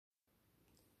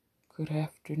Good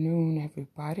afternoon,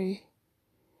 everybody,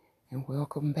 and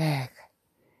welcome back.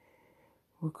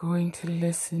 We're going to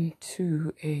listen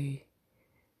to a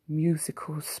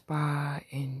musical spa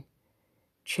and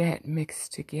chat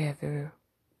mixed together.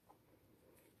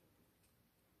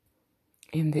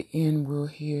 In the end, we'll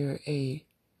hear a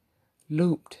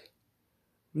looped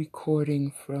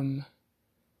recording from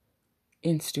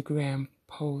Instagram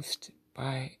post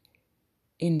by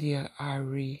India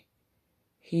Ari,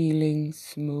 healing,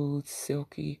 smooth,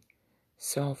 silky,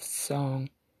 soft song.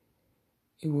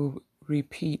 It will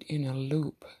repeat in a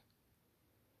loop.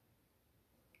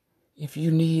 If you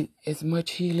need as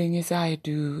much healing as I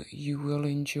do, you will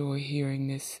enjoy hearing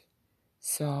this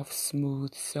soft,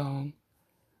 smooth song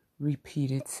repeat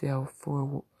itself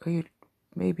for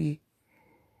maybe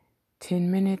 10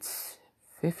 minutes,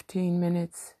 15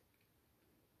 minutes.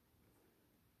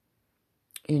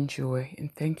 Enjoy,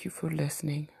 and thank you for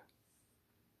listening.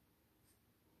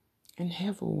 And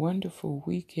have a wonderful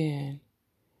weekend.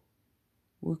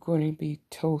 We're going to be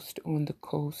toast on the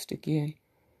coast again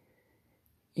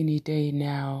any day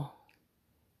now,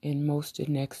 and most of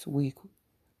next week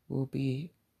we'll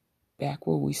be back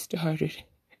where we started.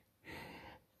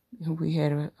 We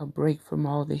had a break from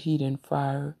all the heat and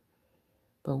fire,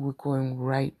 but we're going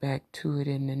right back to it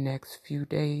in the next few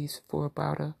days for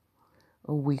about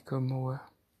a week or more.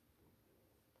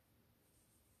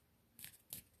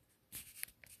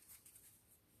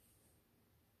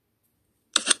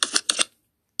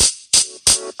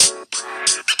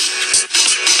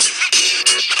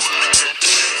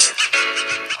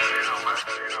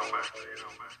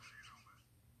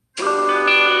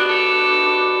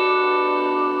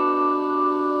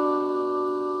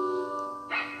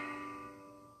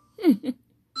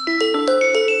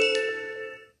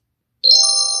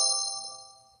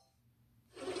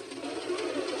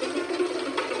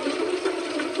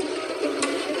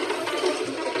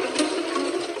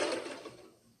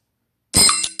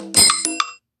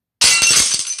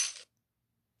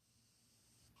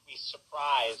 We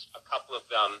surprise a couple of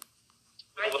them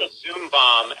with a little Zoom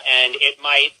bomb, and it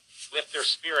might lift their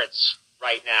spirits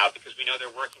right now because we know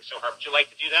they're working so hard. Would you like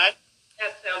to do that?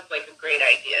 That sounds like a great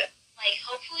idea. Like,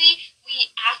 hopefully,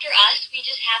 after us, we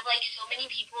just have, like, so many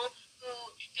people who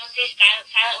don't stay silent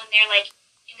when they're, like,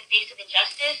 in the face of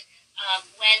injustice,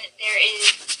 when there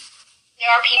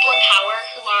are people in power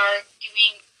who are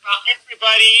doing wrong.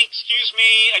 Everybody, excuse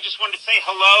me, I just wanted to say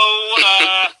hello.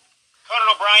 Conan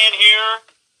O'Brien here,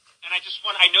 and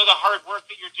I know the hard work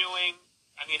that you're doing.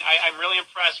 I mean, I'm really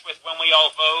impressed with when we all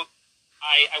vote.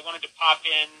 I wanted to pop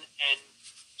in and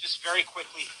just very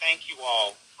quickly thank you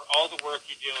all for all the work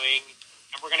you're doing,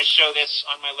 and we're going to show this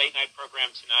on my late night program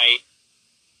tonight.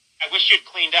 I wish you'd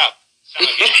cleaned up, some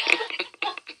of you.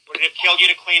 Would it have killed you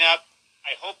to clean up?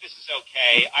 I hope this is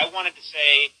okay. I wanted to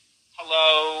say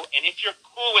hello, and if you're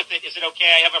cool with it, is it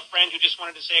okay? I have a friend who just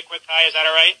wanted to say a quick hi. Is that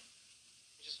all right?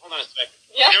 Just hold on a second.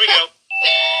 Yeah. Here we go.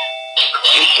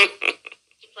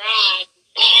 Surprise.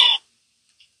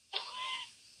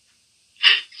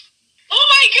 Oh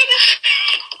my goodness.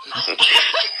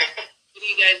 What are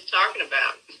you guys talking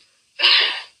about?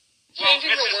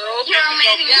 Changing the world. You're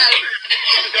amazing.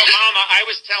 Mrs. Obama, I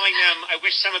was telling them I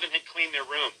wish some of them had cleaned their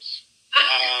rooms.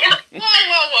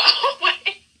 Whoa.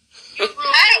 Wait. Your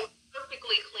room is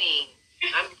perfectly clean.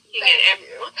 I'm looking at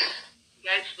everyone. You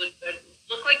guys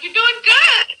look like you're doing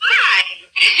good. Hi.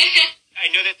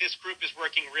 I know that this group is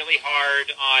working really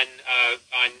hard on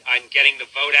getting the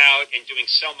vote out and doing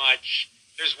so much.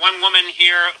 There's one woman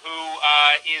here who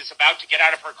is about to get out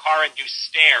of her car and do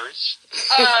stairs.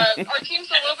 Our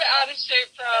team's a little bit out of shape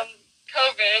from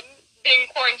COVID, being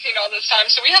quarantined all this time,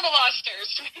 so we have a lot of stairs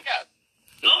to make up.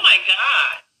 Oh my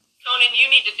God. Conan,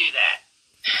 you need to do that.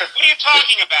 What are you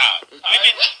talking about?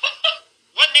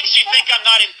 What makes you think I'm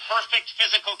not in perfect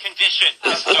physical condition,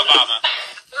 Mrs. Obama?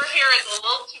 Your hair is a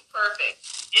little too perfect.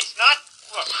 It's not.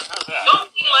 Look, how's that?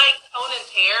 Don't you like Conan's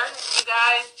hair, you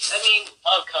guys? I mean,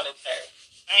 Love Conan's hair.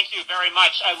 Thank you very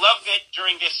much. I love that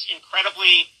during this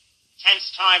incredibly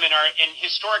tense time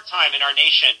historic time in our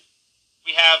nation,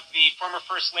 we have the former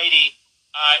First Lady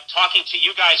talking to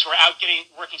you guys who are out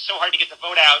working so hard to get the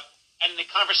vote out, and the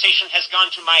conversation has gone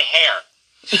to my hair.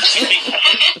 I think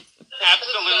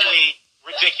absolutely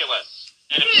ridiculous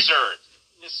and absurd.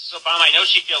 Mrs. Obama, I know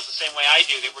she feels the same way I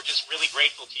do, that we're just really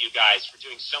grateful to you guys for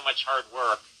doing so much hard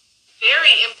work.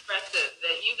 very impressive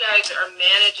that you guys are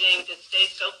managing to stay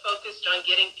so focused on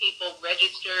getting people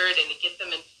registered and to get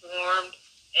them informed,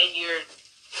 and you're,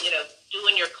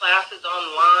 doing your classes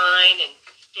online and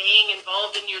staying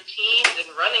involved in your teams and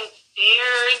running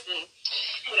stairs and,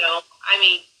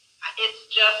 it's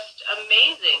just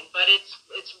amazing, but it's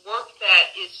work that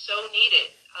is so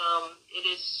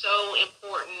is so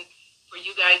important for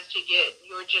you guys to get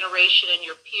your generation and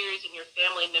your peers and your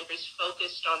family members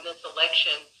focused on this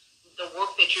election. The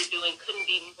work that you're doing couldn't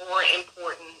be more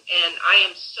important, and I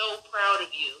am so proud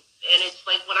of you. And it's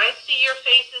like when I see your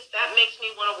faces, that makes me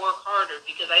want to work harder,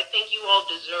 because I think you all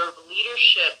deserve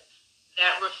leadership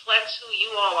that reflects who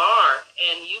you all are.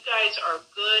 And you guys are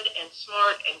good and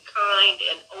smart and kind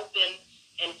and open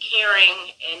and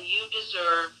caring, and you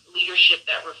deserve leadership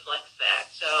that reflects that.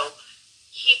 So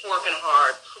keep working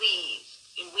hard, please.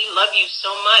 And we love you so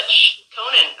much.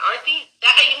 Conan, aren't these?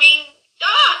 I mean,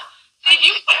 Did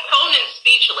you put Conan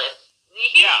speechless?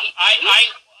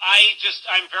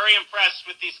 I'm very impressed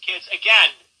with these kids.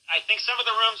 Again, I think some of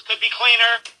the rooms could be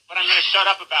cleaner, but I'm going to shut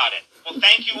up about it. Well,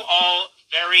 thank you all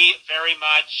very, very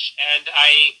much. And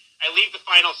I leave the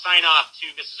final sign off to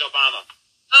Mrs. Obama.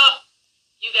 Oh,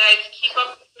 you guys keep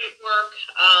up the great work.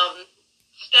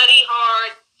 Study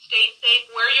hard. Stay safe.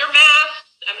 Wear your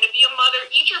masks. I'm going to be a mother.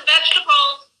 Eat your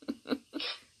vegetables.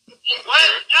 What?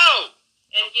 No.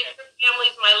 And give your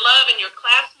families my love, and your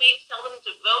classmates, tell them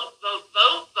to vote, vote,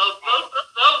 vote, vote, vote, vote,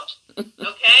 vote.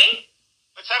 Okay?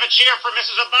 Let's have a cheer for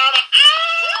Mrs. Obama.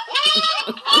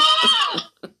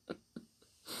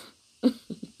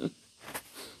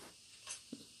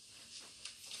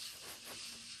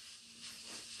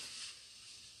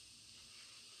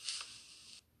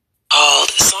 Called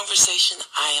Songversation,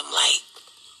 I Am Light.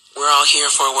 We're all here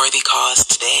for a worthy cause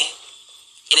today.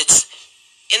 And it's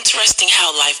interesting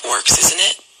how life works, isn't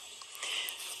it?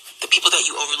 The people that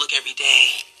you overlook every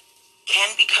day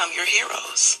can become your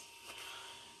heroes.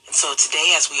 And so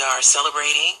today, as we are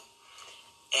celebrating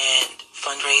and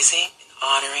fundraising and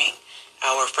honoring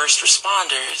our first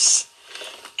responders,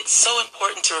 it's so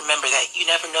important to remember that you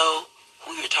never know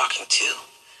who you're talking to,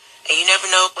 and you never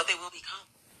know what they will become.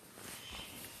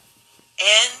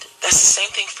 And that's the same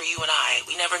thing for you and I.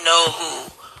 We never know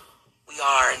who we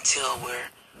are until we're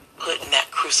put in that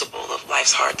crucible of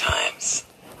life's hard times.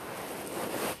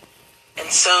 And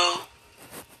so,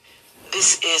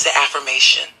 this is an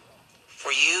affirmation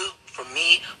for you, for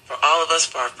me, for all of us,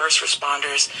 for our first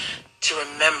responders, to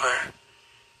remember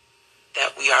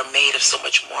that we are made of so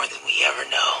much more than we ever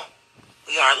know.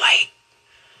 We are light.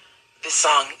 This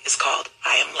song is called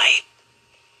I Am Light.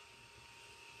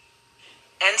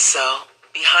 And so,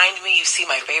 behind me you see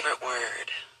my favorite word.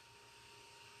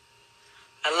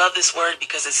 I love this word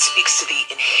because it speaks to the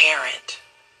inherent,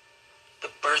 the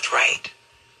birthright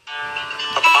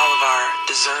of all of our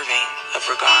deserving of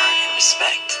regard and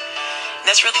respect. And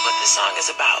that's really what this song is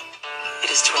about. It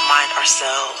is to remind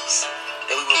ourselves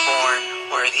that we were born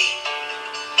worthy.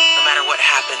 No matter what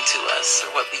happened to us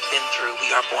or what we've been through, we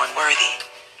are born worthy.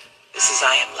 This is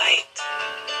I Am Light.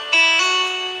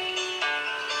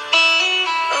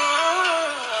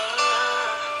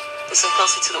 Listen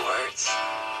closely to the words.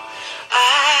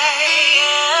 I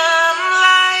am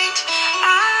light,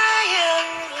 I am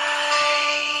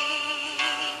light.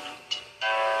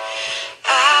 I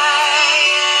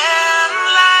am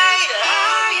light,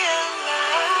 I am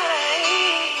light.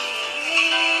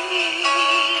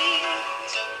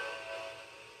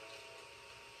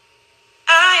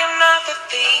 I am not the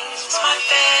things my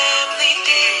family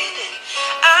did.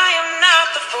 I am not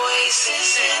the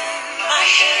voices in my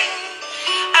head.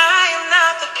 I am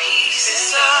not the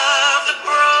pieces of the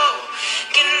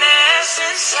brokenness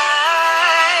inside.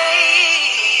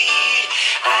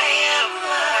 I am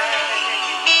light.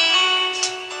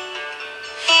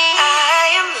 I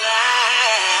am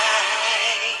light.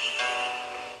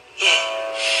 Yeah.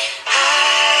 I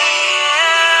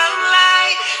am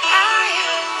light. I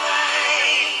am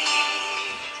light.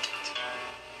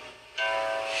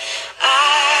 I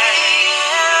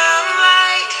am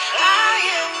light. I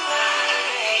am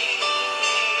light.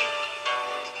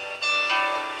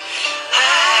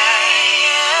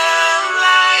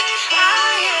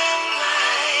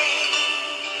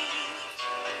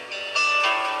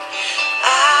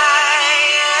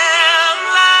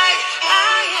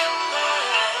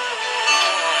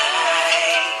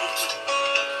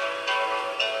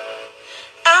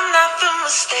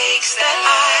 Mistakes that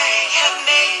I have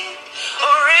made,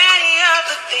 or any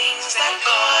of the things that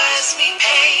cause me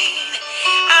pain.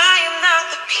 I am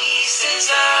not the pieces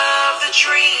of the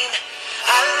dream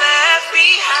I left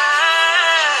behind.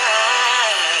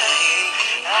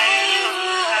 I am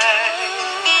light.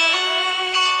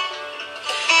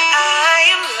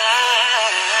 I am light.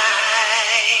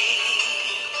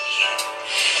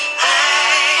 I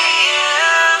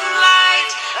am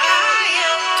light. I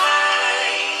am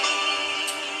light.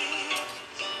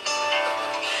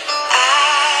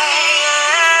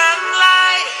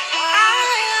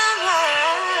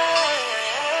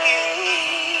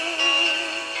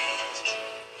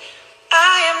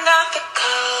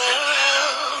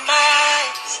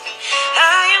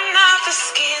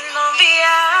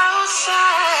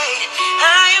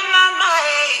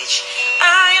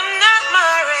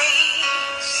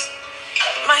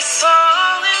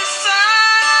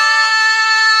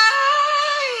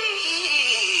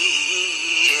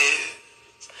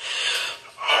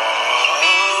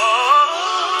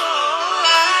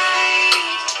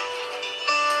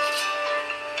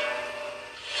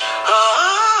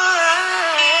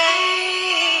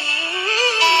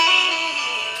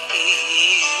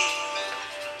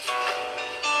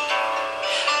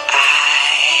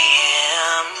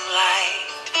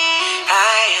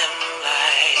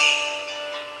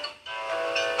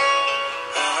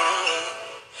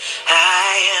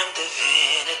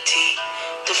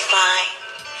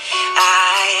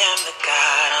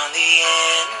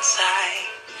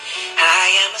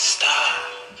 star,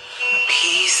 a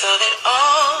piece of it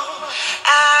all.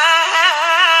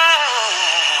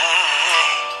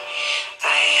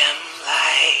 I am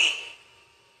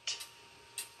light.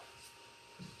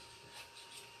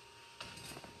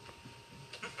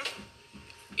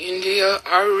 India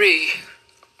Ari.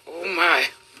 Oh my.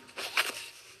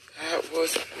 That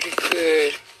was pretty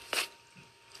good.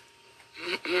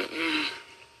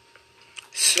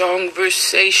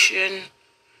 Songversation.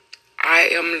 I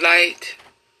Am Light.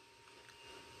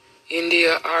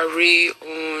 India Ari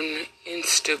on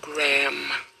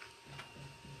Instagram.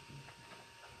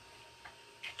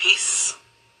 Peace.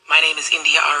 My name is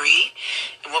India Ari,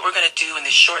 and what we're going to do in the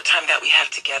short time that we have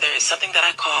together is something that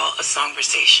I call a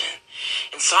songversation.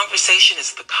 And songversation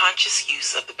is the conscious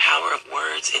use of the power of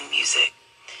words in music.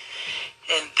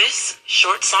 And this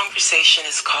short songversation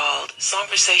is called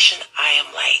Songversation I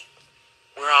Am Light.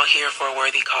 We're all here for a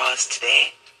worthy cause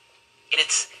today. And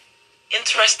it's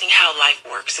interesting how life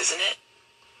works, isn't it?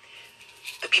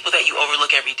 The people that you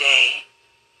overlook every day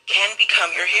can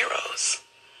become your heroes.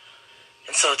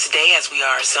 And so today, as we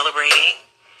are celebrating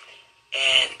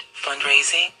and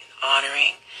fundraising and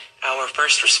honoring our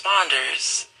first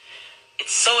responders,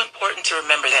 it's so important to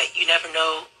remember that you never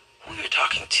know who you're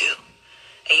talking to,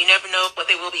 and you never know what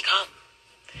they will become.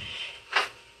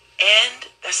 And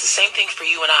that's the same thing for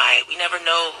you and I. We never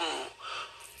know who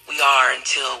we are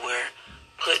until we're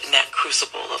put in that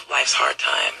crucible of life's hard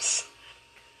times.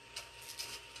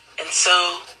 And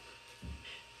so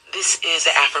this is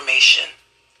an affirmation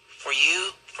for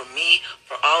you, for me,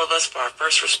 for all of us, for our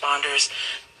first responders,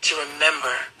 to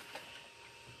remember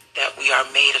that we are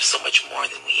made of so much more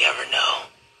than we ever know.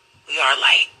 We are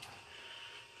light.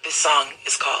 This song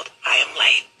is called I Am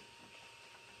Light.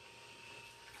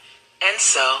 And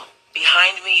so,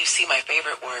 behind me you see my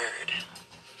favorite word.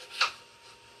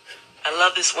 I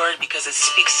love this word because it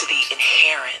speaks to the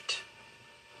inherent,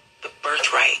 the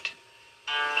birthright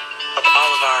of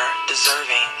all of our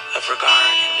deserving of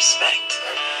regard and respect.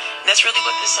 And that's really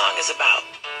what this song is about.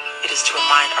 It is to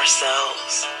remind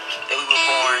ourselves that we were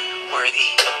born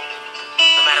worthy.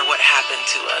 No matter what happened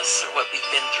to us or what we've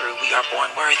been through, we are born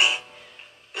worthy.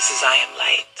 This is I Am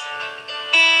Light.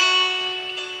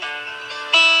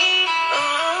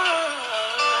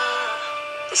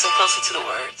 Listen closely to the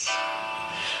words.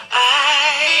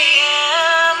 I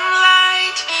am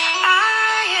light.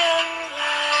 I am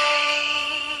light.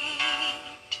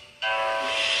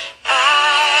 I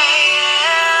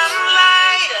am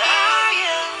light. I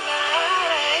am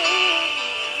light.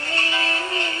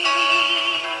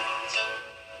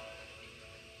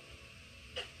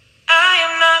 I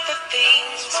am not the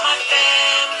things my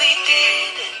family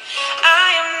did.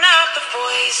 I am not the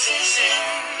voices in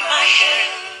my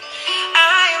head.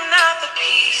 I am not the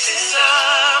pieces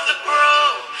of the broken.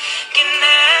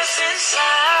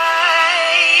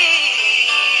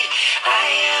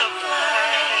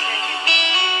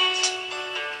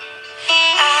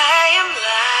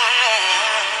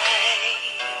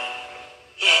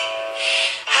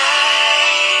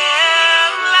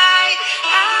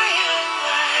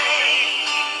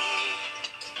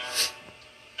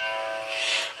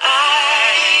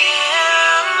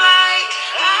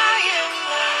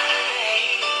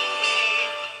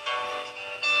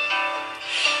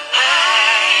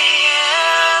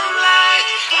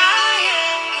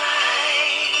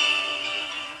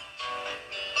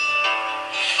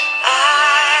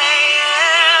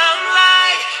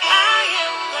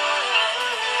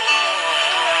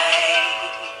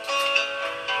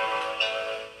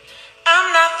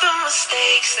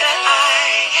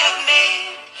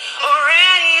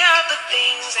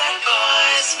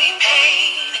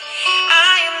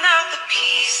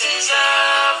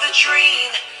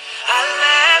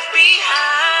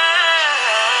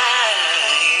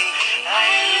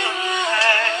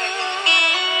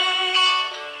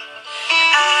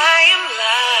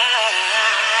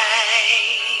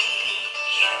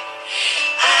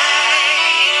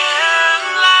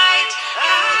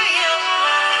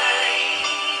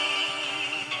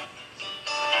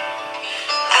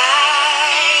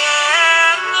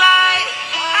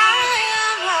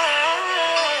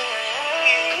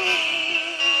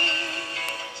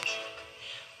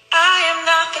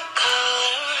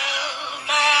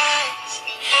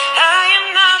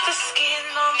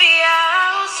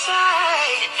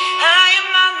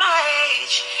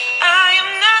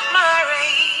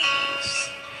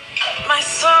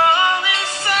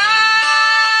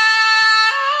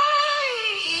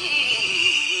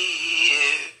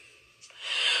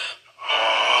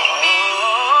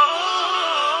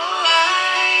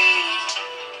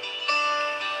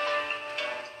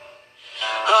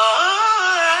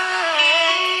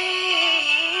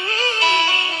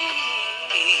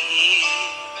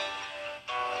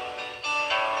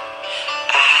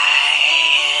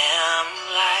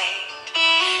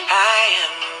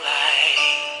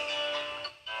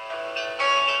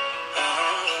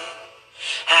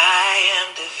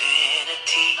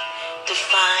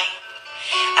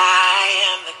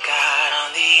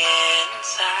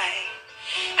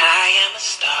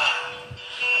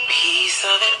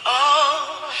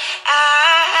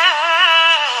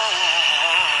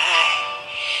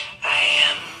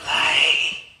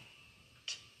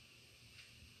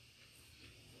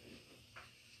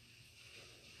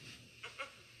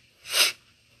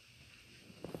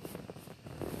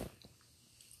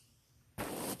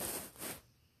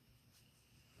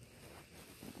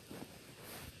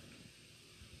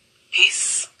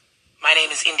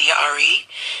 Nadia Ari,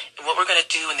 and what we're going to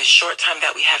do in this short time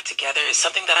that we have together is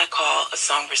something that I call a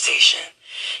songversation.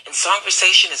 And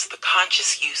songversation is the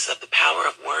conscious use of the power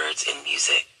of words in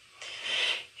music.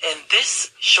 And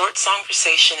this short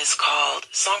songversation is called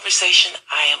Songversation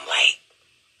I Am Light.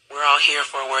 We're all here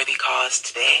for a worthy cause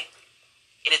today.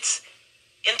 And it's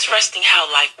interesting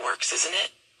how life works, isn't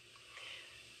it?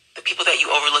 The people that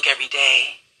you overlook every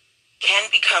day can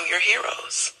become your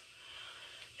heroes.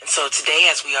 And so today,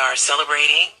 as we are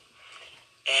celebrating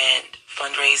and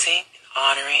fundraising and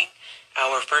honoring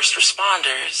our first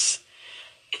responders,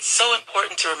 it's so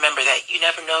important to remember that you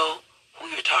never know who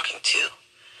you're talking to,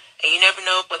 and you never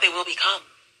know what they will become.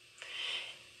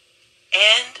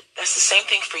 And that's the same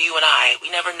thing for you and I. We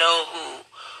never know who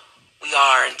we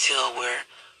are until we're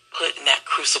put in that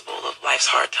crucible of life's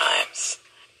hard times.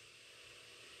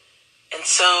 And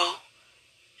so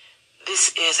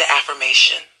this is an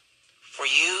affirmation for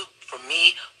you, for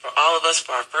me, for all of us,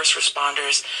 for our first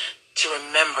responders, to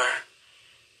remember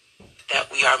that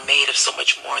we are made of so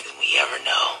much more than we ever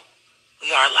know.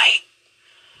 We are light.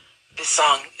 This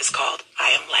song is called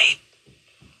I Am Light.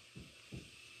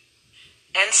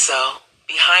 And so,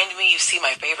 behind me you see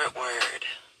my favorite word.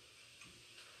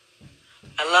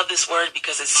 I love this word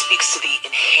because it speaks to the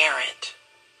inherent,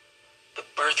 the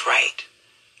birthright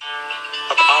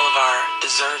of all of our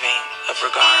deserving of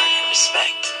regard and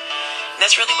respect. And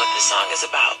that's really what this song is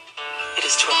about. It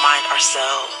is to remind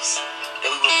ourselves that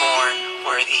we were born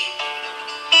worthy.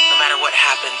 No matter what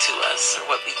happened to us or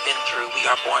what we've been through, we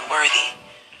are born worthy.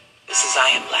 This is I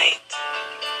Am Light.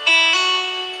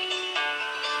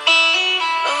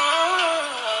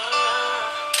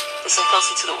 Listen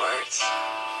closely to the words.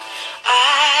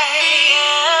 I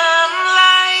am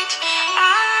light,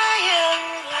 I am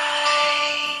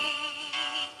light.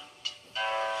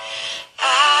 I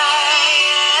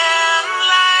am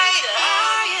light,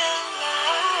 I am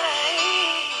light.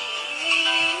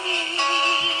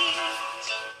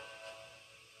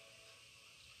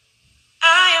 I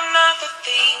am not the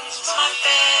things my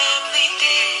family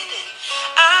did.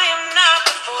 I am not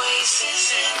the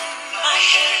voices in my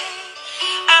head.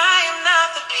 I am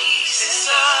not the pieces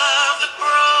of the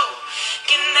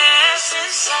brokenness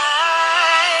inside.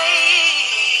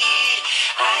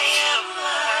 I am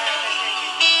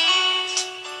light.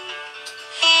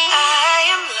 I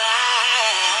am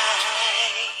light.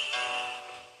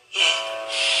 Yeah.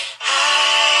 I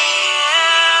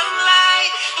am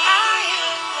light. I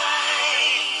am light.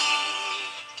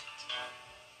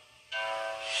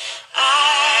 I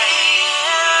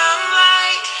am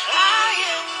light. I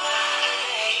am light. I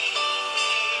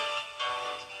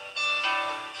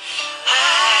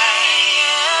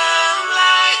am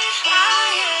light. I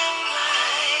am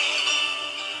light.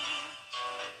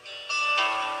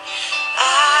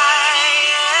 I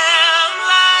am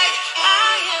light.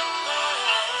 I am light.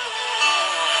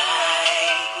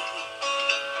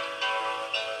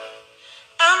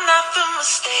 I'm not the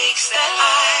mistakes that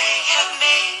I have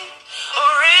made,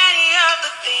 or any of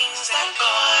the things that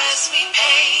cause me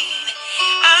pain.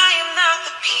 I am not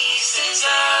the pieces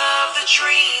of the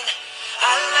dream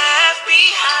I left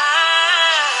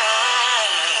behind.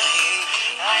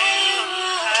 I am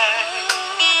light.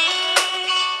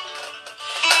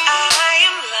 I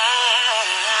am light.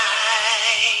 I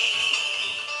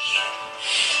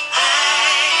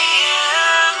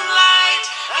am light.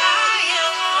 I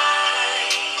am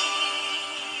light.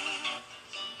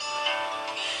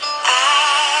 I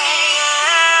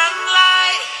am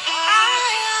light. I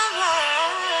am light.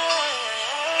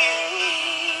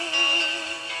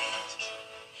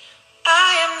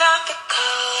 I am not the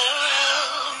color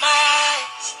of my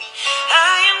eyes.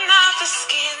 I am not the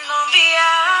skin on the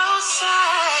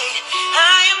outside.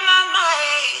 I am not my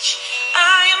age.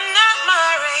 I am not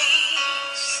my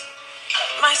race.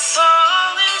 My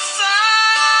soul inside.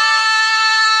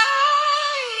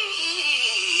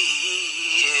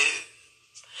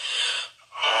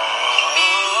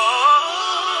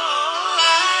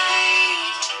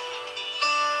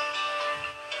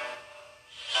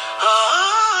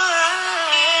 Alright.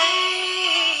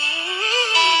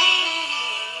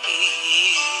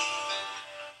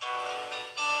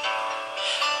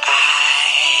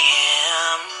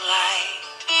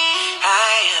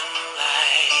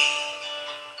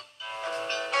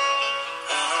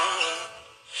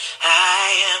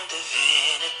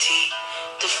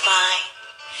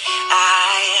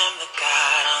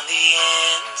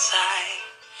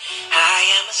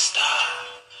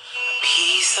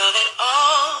 Of it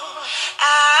all, I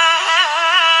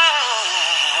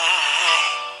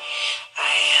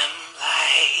am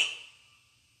light.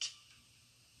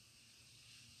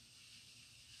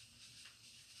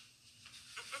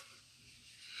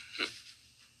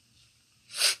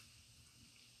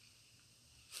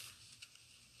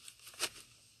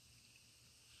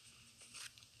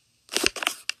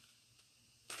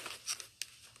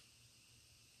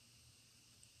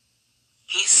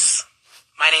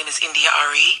 India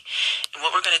Ari, and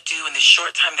what we're going to do in the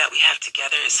short time that we have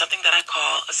together is something that I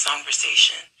call a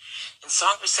songversation. And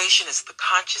songversation is the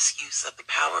conscious use of the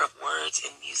power of words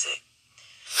in music.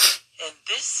 And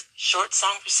this short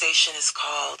songversation is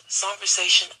called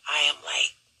Songversation I Am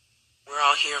Light. We're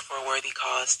all here for a worthy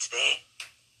cause today.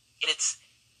 And it's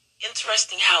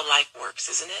interesting how life works,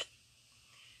 isn't it?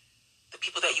 The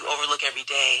people that you overlook every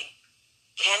day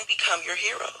can become your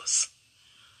heroes.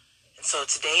 And so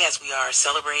today, as we are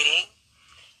celebrating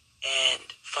and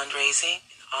fundraising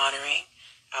and honoring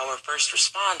our first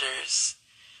responders,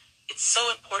 it's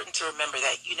so important to remember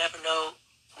that you never know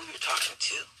who you're talking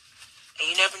to, and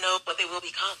you never know what they will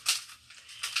become.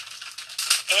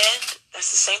 And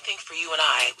that's the same thing for you and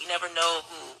I. We never know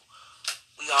who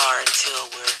we are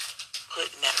until we're put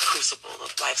in that crucible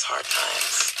of life's hard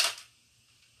times.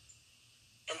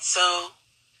 And so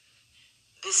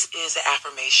this is an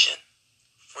affirmation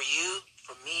for you,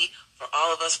 for me, for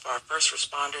all of us, for our first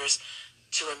responders,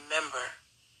 to remember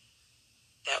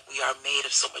that we are made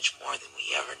of so much more than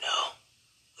we ever know.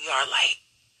 We are light.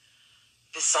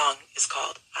 This song is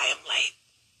called I Am Light.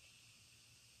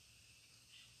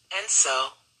 And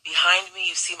so, behind me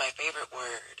you see my favorite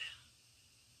word.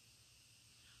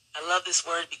 I love this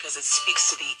word because it speaks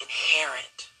to the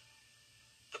inherent,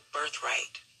 the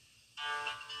birthright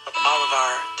of all of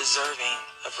our deserving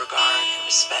of regard and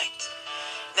respect.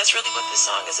 And that's really what this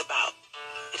song is about.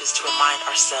 It is to remind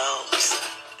ourselves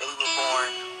that we were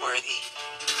born worthy.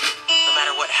 No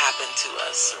matter what happened to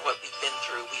us or what we've been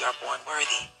through, we are born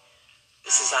worthy.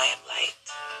 This is I Am Light.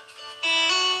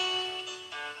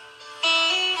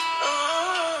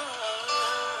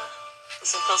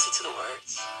 Listen closely to the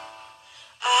words.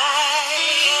 I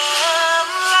am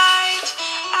light,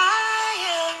 I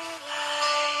am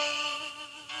light.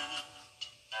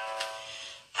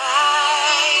 I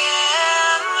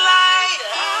am light,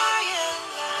 I am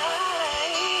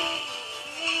light.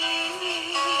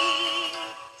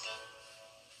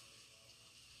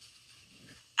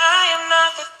 I am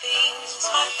not the things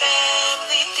my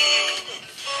family did.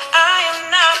 I am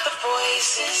not the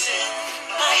voices in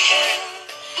my head.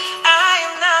 I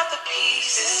am not the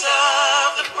pieces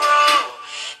of the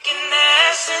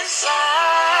brokenness inside.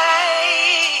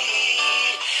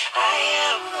 I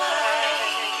am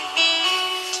light.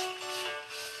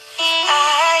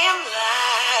 I am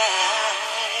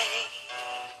light.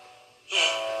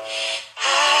 Yeah. I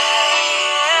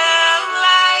am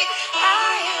light.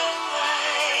 I am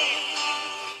light.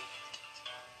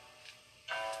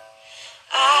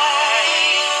 I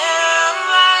am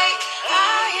light.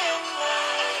 I am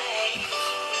light. I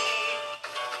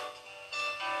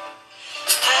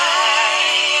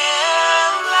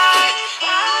am light.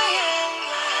 I am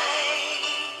light.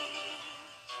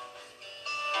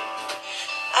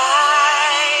 I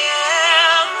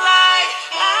am light.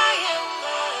 I am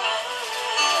light.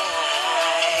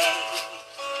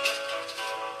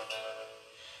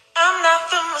 I'm not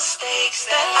the mistakes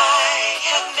that I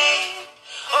have made,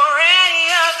 or any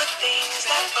of the things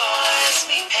that cause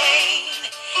me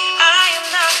pain. I am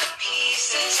not the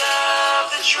pieces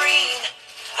of the dream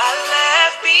I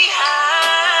left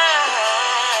behind.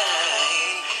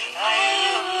 I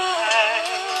am light.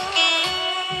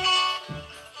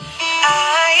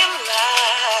 I am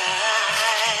light.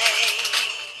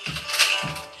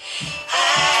 I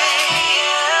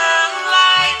am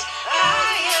light.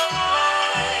 I am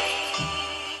light.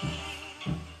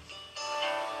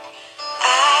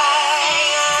 I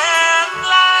am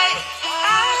light.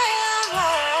 I am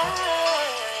light.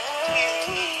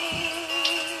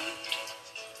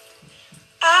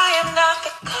 I am not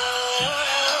the color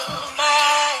of my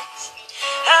eyes.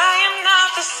 I am not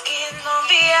the skin on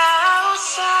the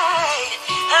outside.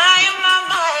 I am not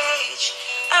my age.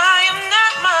 I am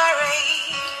not my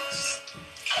race.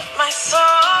 My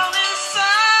soul inside.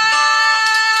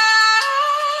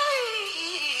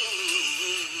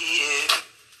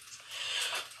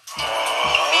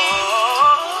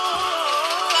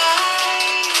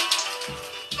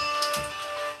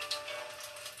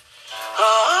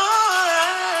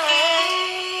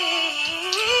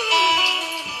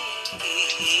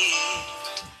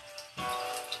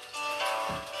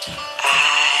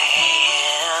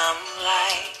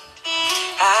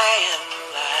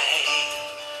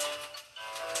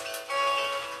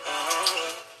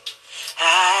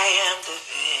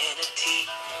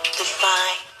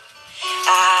 Divine.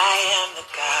 I am the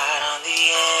God on the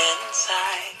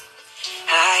inside.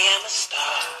 I am a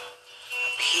star,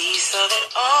 a piece of it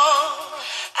all.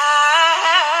 I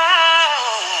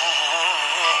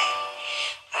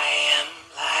am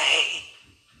light.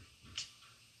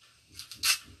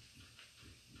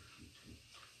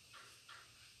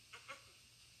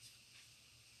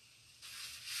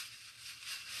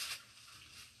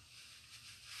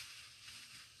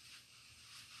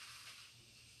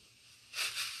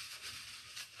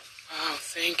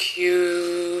 Thank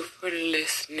you for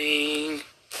listening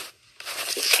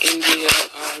to India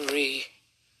Ari.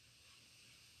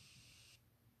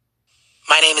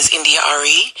 My name is India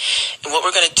Ari, and what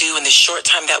we're going to do in the short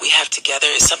time that we have together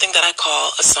is something that I call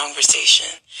a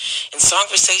songversation. And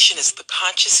songversation is the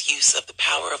conscious use of the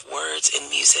power of words in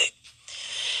music.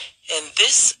 And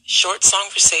this short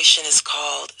songversation is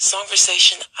called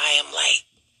Songversation I Am Light.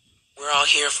 We're all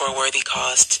here for a worthy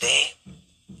cause today.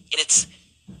 And it's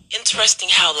interesting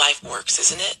how life works,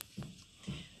 isn't it?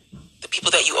 The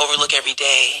people that you overlook every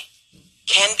day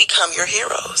can become your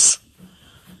heroes.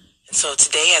 And so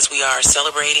today, as we are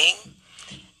celebrating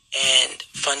and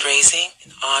fundraising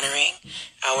and honoring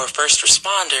our first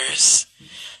responders,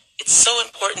 it's so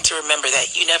important to remember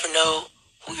that you never know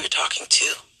who you're talking to,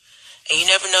 and you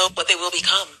never know what they will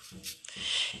become.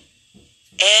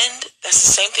 And that's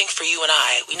the same thing for you and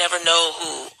I. We never know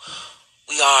who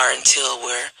we are until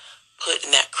we're put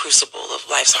in that crucible of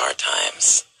life's hard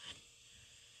times.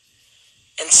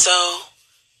 And so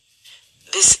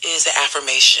this is an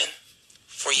affirmation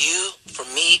for you, for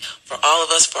me, for all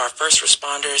of us, for our first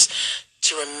responders,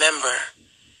 to remember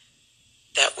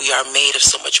that we are made of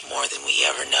so much more than we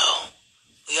ever know.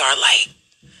 We are light.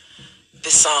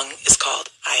 This song is called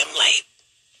I Am Light.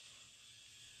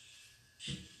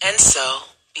 And so,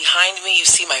 behind me you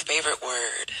see my favorite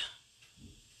word.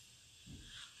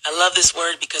 I love this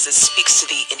word because it speaks to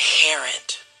the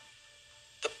inherent,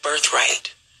 the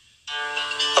birthright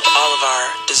of all of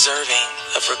our deserving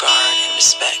of regard and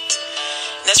respect.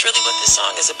 And that's really what this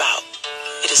song is about.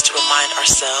 It is to remind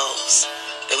ourselves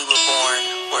that we were born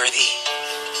worthy.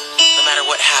 No matter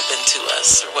what happened to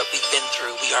us or what we've been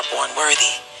through, we are born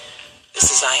worthy.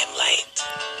 This is I Am Light.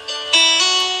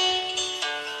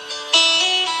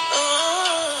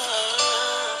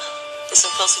 Listen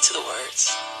closely to the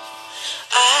words.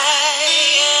 I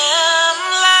am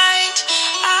light.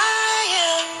 I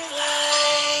am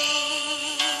light.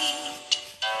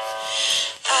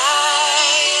 I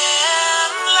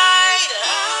am light.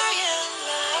 I am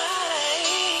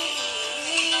light.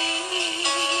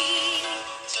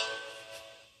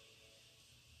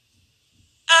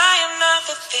 I am not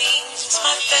the things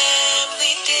my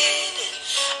family did.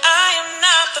 I am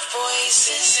not the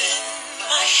voices in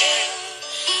my head.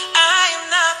 I am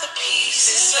not the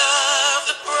pieces of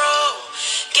the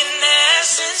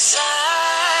brokenness inside.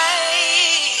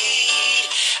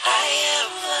 I am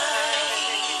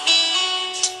light.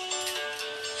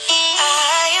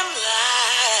 I am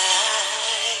light.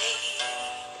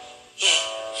 Yeah.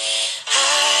 I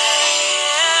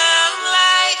am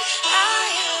light. I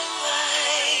am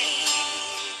light.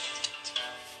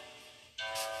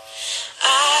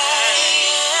 I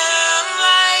am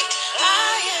light.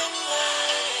 I am light.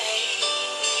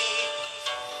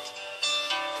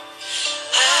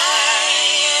 I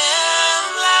am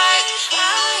light.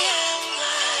 I am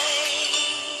light.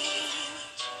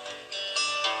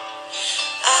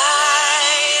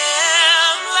 I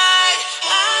am light.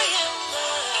 I am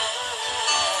light.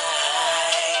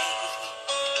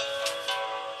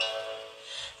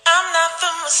 I'm not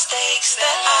the mistakes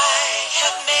that I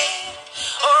have made,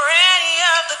 or any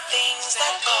of the things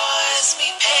that cause me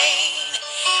pain.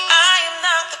 I am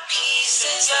not the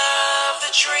pieces of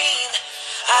the dream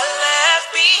I left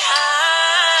behind.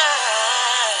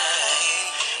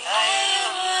 I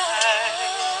am light.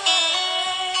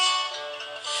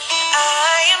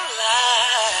 I am light.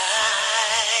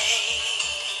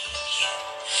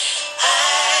 I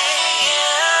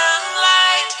am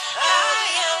light. I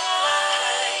am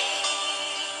light.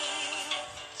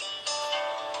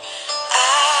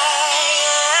 I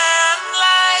am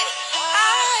light.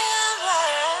 I am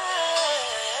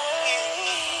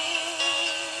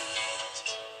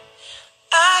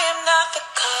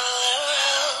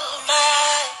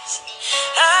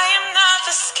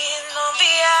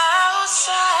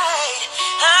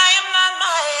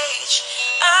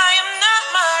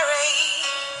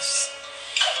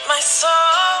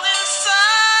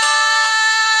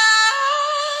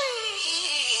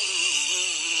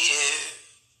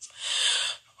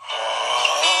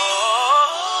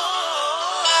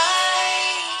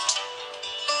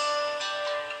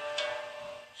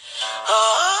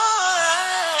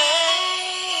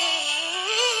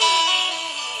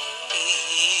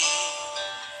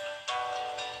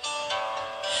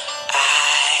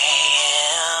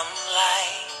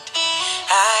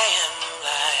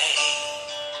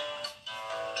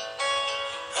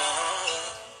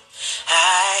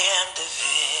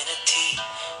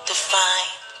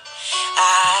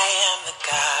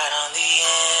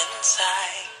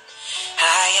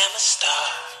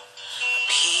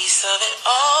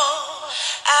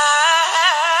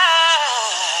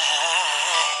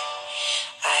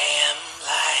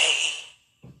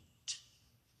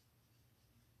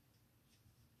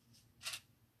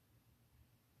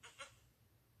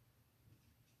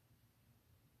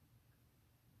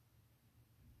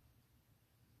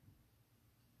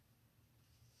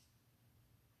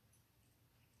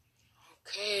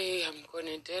Okay, I'm going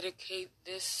to dedicate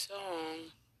this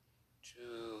song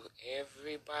to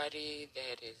everybody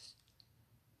that is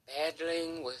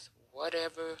battling with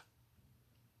whatever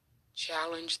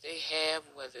challenge they have,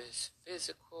 whether it's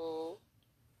physical,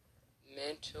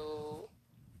 mental,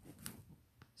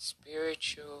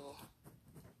 spiritual,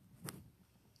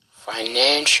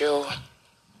 financial,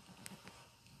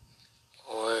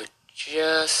 or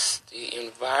just the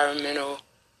environmental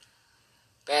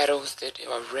battles that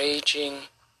are raging.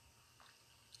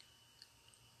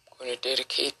 I'm going to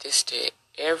dedicate this to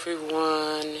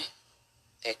everyone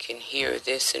that can hear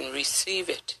this and receive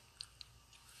it.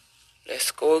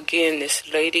 Let's go again.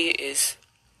 This lady is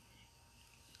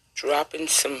dropping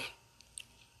some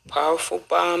powerful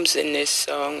bombs in this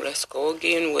song. Let's go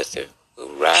again with her. We'll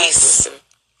ride with her.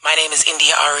 My name is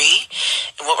India Ari,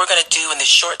 and what we're going to do in the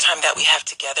short time that we have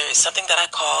together is something that I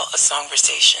call a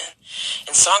songversation.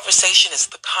 And songversation is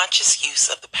the conscious use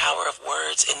of the power of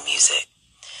words in music.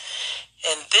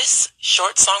 And this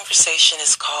short songversation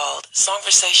is called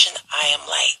Songversation I Am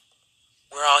Light.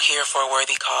 We're all here for a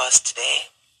worthy cause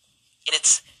today. And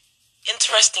it's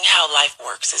interesting how life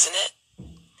works, isn't it?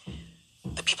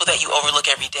 The people that you overlook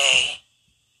every day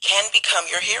can become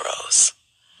your heroes.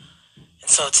 And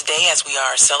so today, as we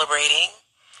are celebrating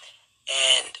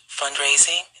and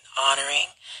fundraising and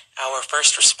honoring our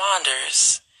first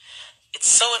responders, it's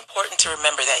so important to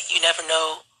remember that you never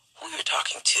know who you're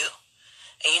talking to,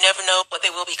 and you never know what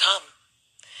they will become.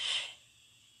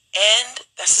 And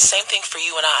that's the same thing for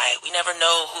you and I. We never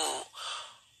know who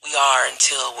we are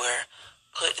until we're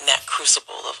put in that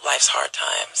crucible of life's hard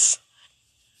times.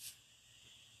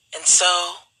 And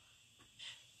so,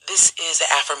 this is an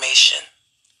affirmation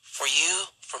for you,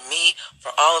 for me,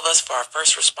 for all of us, for our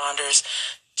first responders,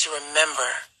 to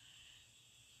remember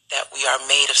that we are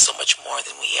made of so much more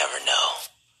than we ever know.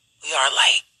 We are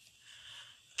light.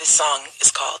 This song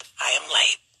is called I Am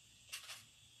Light.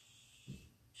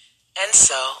 And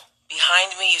so,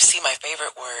 behind me you see my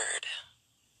favorite word.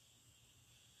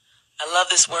 I love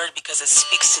this word because it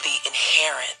speaks to the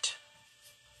inherent,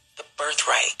 the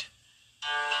birthright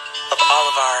of all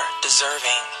of our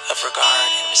deserving of regard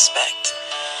and respect.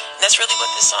 And that's really what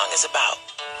this song is about.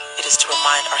 It is to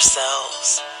remind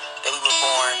ourselves that we were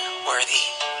born worthy.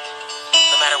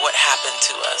 No matter what happened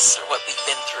to us or what we've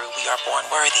been through, we are born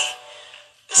worthy.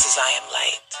 This is I Am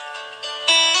Light.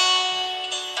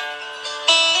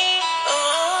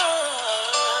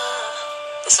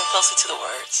 Listen closely to the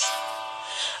words.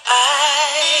 I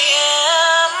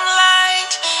am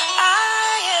light,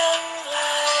 I am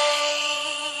light.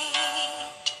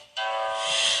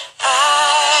 I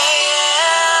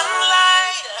am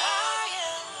light, I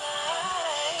am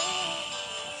light.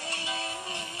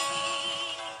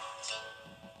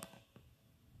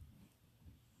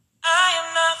 I am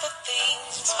not the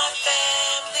things my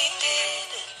family did.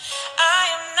 I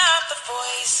am not the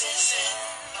voices in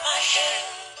my head.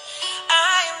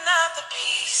 I am not the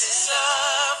pieces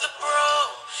of the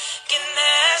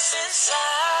brokenness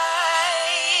inside.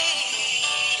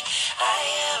 I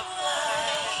am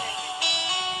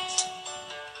light.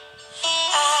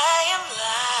 I am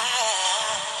light.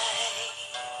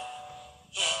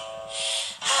 Yeah.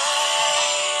 I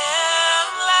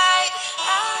am light.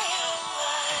 I am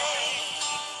light.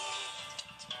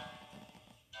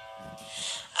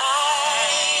 I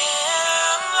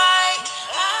am light.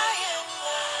 I am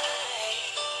light.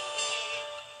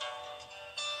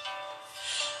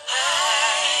 I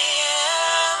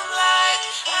am light.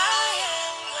 I am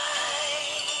light.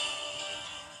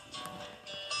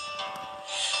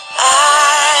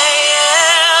 I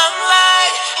am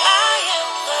light. I am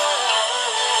light.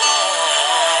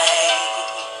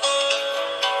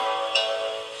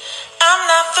 I'm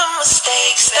not the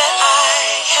mistakes that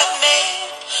I have made,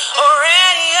 or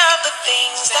any of the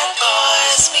things that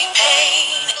cause me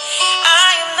pain.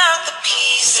 I am not the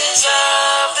pieces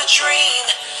of the dream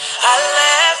I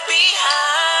left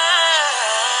behind.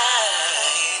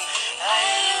 I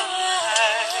am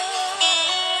light.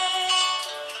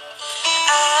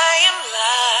 I am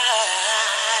light.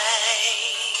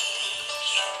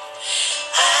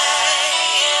 I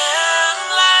am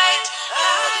light.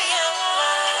 I am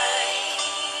light.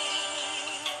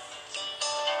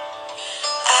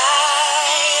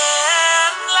 I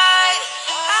am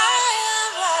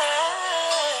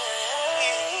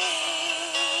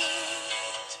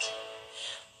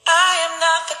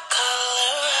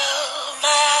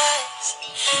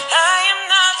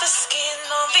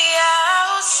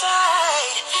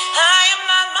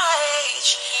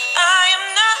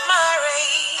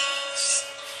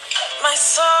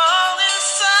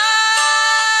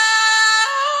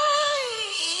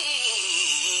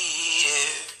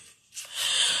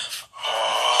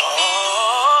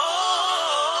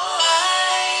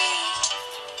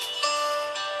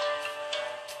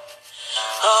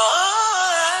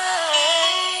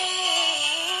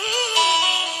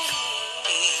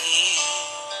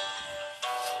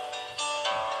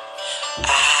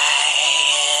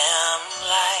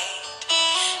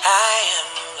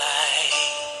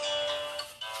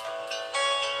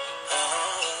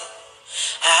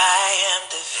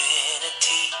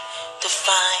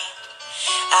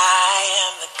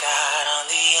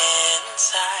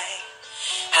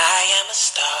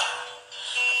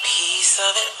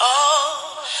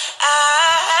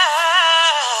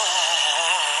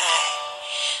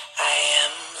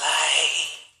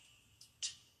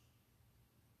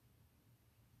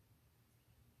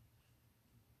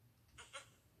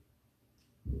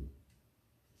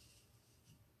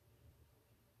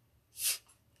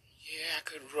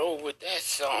could roll with that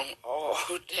song all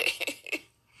day.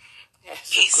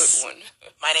 That's Peace. a good one.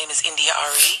 My name is India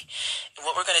Ari, and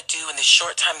what we're going to do in the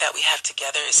short time that we have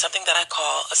together is something that I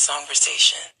call a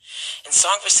songversation. And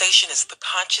songversation is the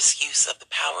conscious use of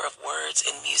the power of words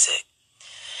in music.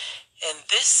 And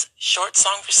this short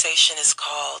songversation is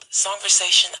called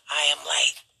Songversation I Am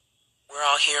Light. We're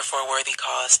all here for a worthy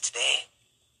cause today.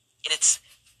 And it's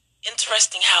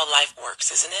interesting how life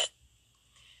works, isn't it?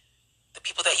 The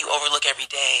people that you overlook every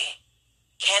day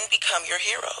can become your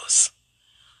heroes.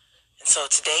 And so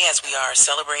today, as we are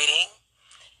celebrating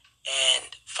and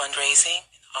fundraising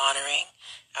and honoring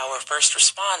our first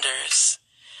responders,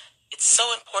 it's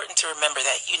so important to remember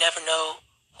that you never know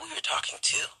who you're talking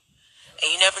to,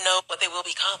 and you never know what they will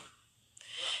become.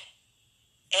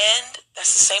 And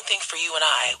that's the same thing for you and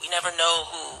I. We never know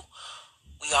who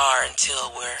we are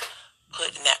until we're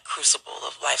put in that crucible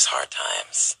of life's hard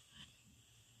times.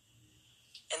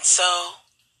 And so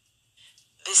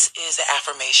this is an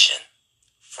affirmation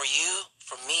for you,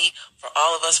 for me, for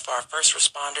all of us, for our first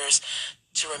responders,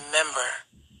 to remember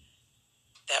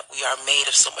that we are made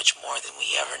of so much more than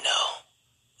we ever know.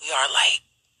 We are light.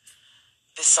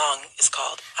 This song is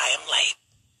called I Am Light.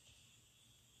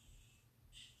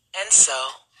 And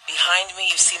so, behind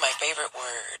me you see my favorite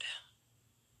word.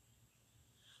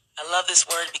 I love this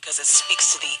word because it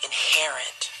speaks to the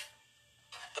inherent,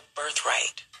 the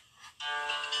birthright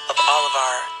of all of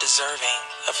our deserving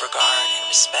of regard and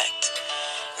respect.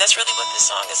 And that's really what this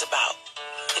song is about.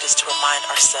 It is to remind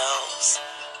ourselves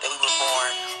that we were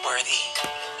born worthy.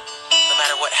 No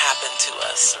matter what happened to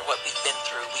us or what we've been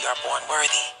through, we are born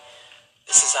worthy.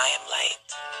 This is I Am Light.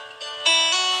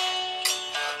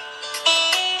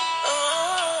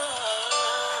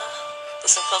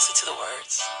 Listen closely to the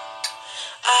words.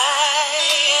 I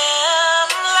am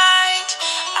light,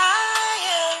 I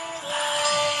am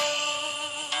light.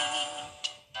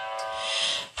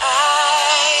 I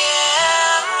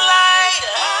am light,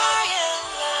 I am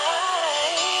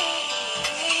light.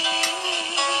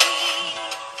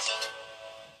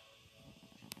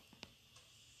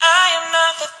 I am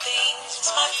not the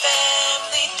things my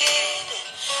family did.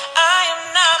 I am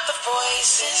not the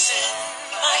voices in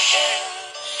my head.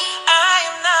 I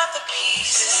am not the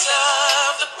pieces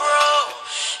of the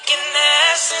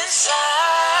brokenness inside.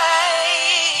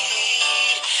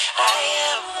 I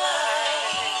am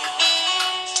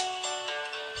light.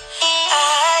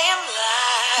 I am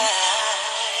light.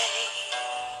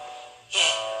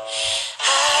 Yeah. I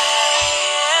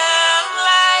am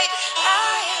light. I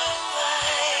am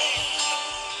light.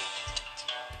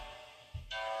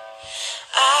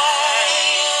 I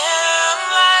am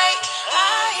light.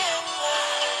 I am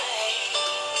light.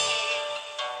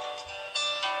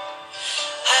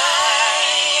 I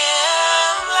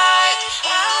am light.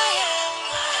 I am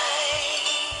light.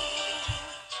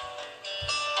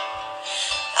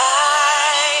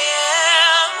 I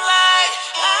am light.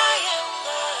 I am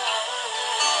light.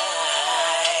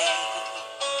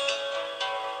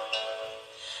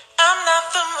 I'm not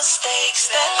the mistakes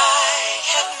that I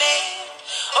have made,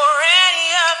 or any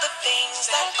of the things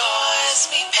that cause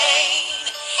me pain.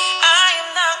 I am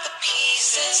not the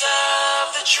pieces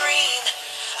of the dream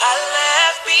I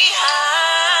left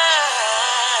behind.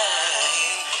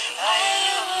 I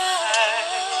am light.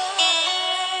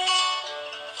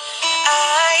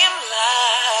 I am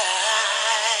light.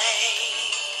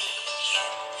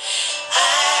 I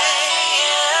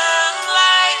am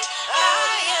light. I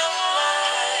am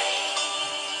light.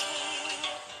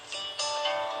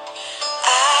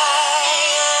 I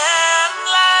am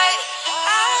light.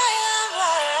 I am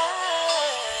light.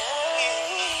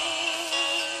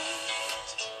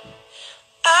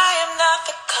 I am not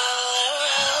the color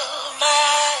of my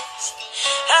eyes.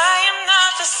 I am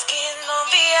not the skin on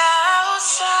the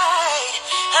outside.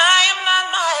 I am not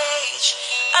my age.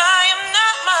 I am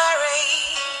not my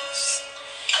race.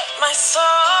 My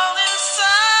soul inside.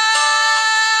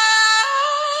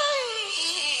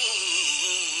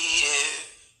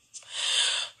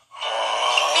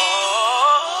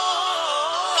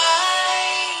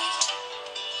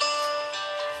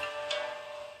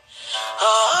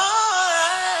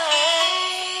 Alright.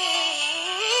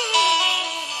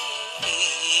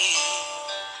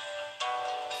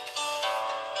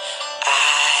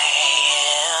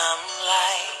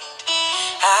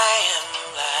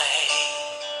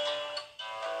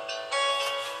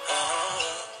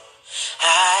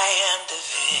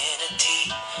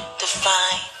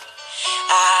 Divine.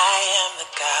 I am the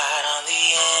God on the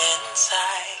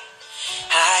inside.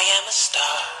 I am a star,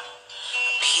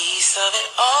 a piece of it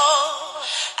all.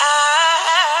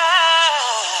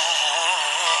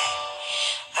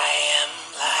 I am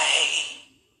light.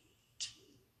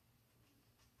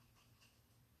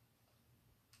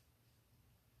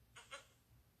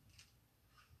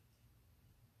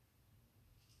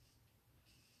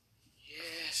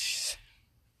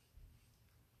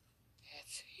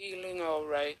 healing all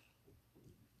right?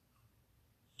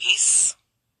 Peace.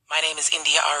 My name is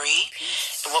India Ari,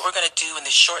 and what we're going to do in the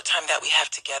short time that we have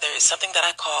together is something that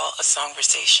I call a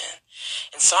songversation.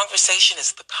 And songversation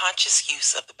is the conscious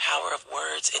use of the power of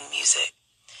words and music.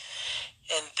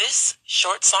 And this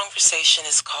short songversation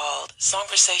is called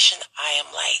Songversation I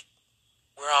Am Light.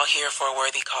 We're all here for a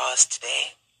worthy cause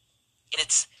today. And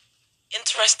it's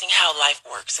interesting how life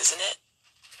works, isn't it?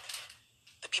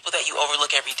 The people that you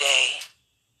overlook every day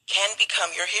can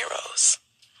become your heroes.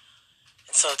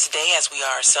 And so today, as we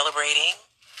are celebrating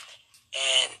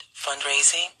and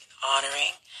fundraising,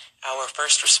 honoring our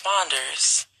first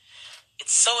responders,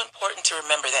 it's so important to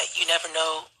remember that you never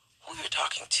know who you're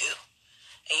talking to,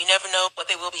 and you never know what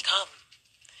they will become.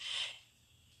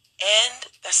 And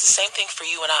that's the same thing for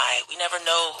you and I. We never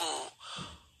know who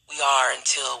we are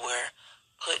until we're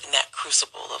put in that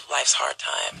crucible of life's hard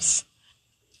times.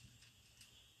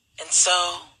 And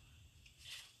so,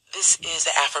 this is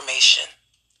an affirmation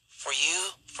for you,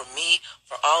 for me,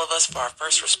 for all of us, for our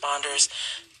first responders,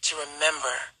 to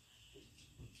remember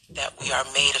that we are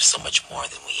made of so much more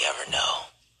than we ever know.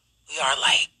 We are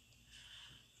light.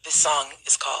 This song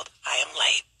is called I Am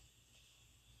Light.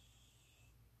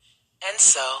 And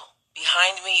so,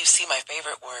 behind me you see my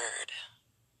favorite word.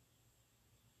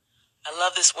 I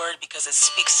love this word because it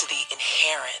speaks to the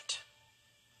inherent,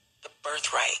 the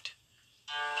birthright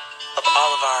of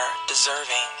all of our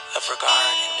deserving of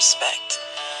regard and respect.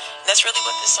 And that's really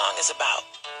what this song is about.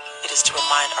 It is to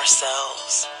remind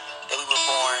ourselves that we were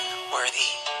born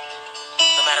worthy.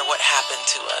 No matter what happened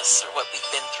to us or what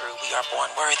we've been through, we are born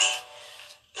worthy.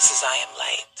 This is I Am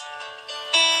Light.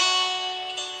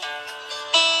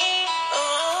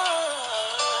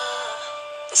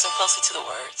 Listen closely to the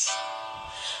words.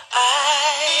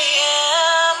 I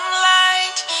am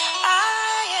light.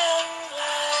 I am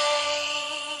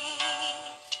light.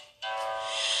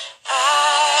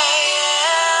 I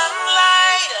am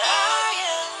light. I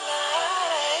am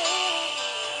light.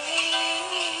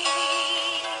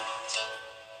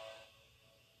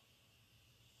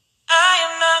 I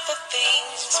am not the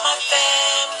things my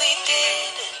family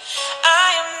did.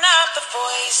 I am not the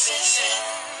voices in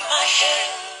my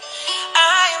head.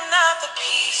 I am not the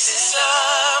pieces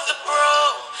of the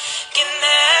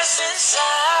brokenness inside.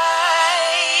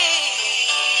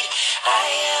 I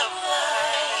am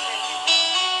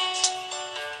light.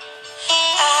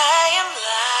 I am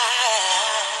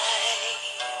light.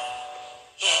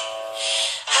 Yeah.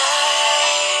 I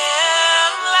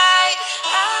am light.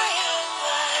 I am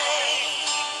light.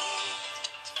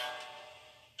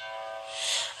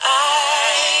 I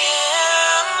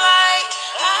am light.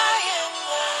 I am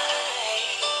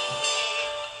light.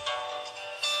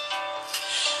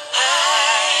 I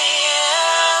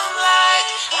am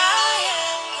light. I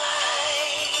am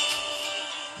light.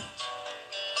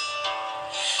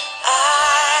 I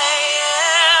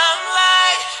am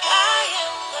light. I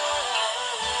am light.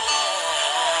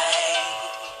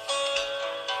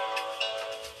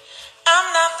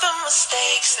 I'm not the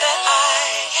mistakes that I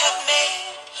have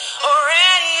made, or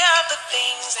any of the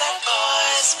things that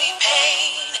cause me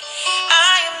pain.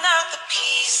 I am not the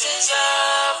pieces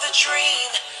of the dream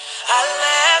I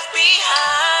left behind.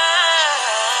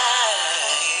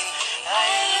 I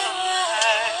am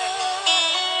light.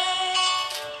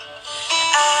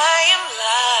 I am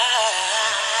light.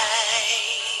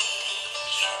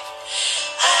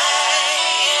 I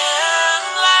am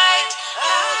light.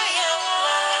 I am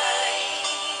light.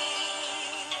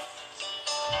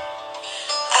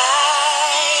 I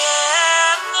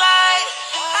am light.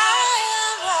 I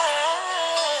am light.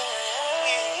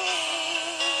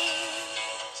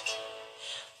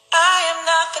 I am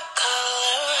not the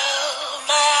color of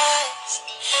my eyes.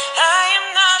 I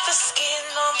am not the skin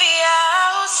on the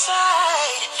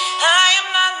outside. I am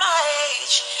not my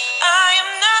age. I am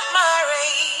not my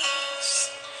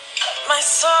race. My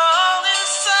soul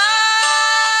inside.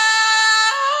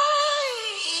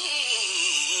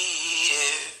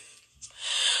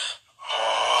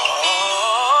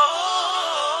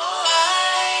 All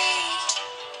light.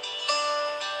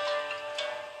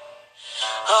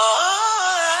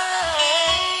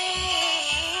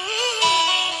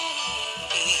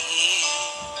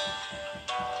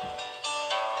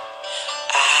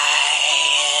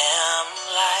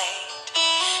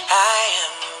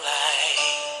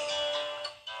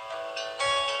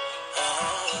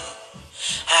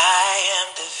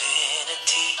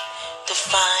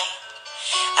 Divine,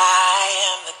 I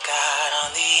am the God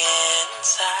on the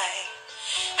inside.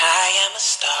 I am a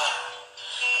star,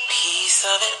 a piece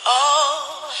of it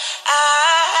all.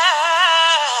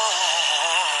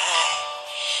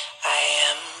 I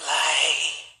am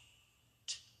light.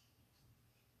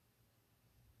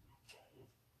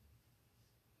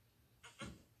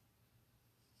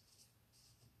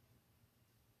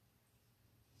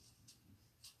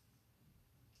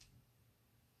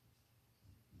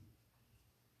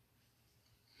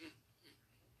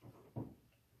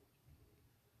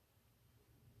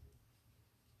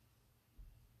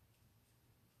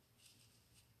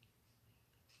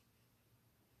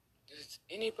 Does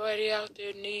anybody out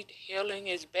there need healing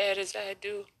as bad as I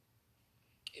do?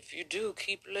 If you do,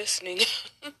 keep listening.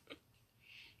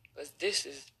 Because this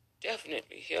is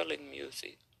definitely healing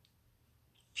music.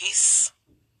 Peace.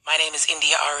 My name is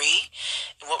India Ari,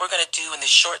 and what we're going to do in the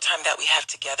short time that we have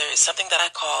together is something that I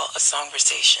call a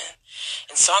songversation.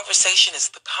 And songversation is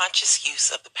the conscious use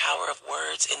of the power of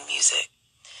words in music.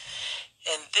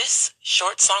 And this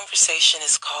short songversation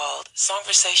is called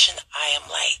Songversation I Am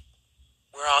Light.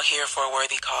 We're all here for a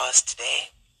worthy cause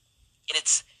today. And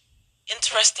it's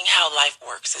interesting how life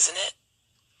works, isn't it?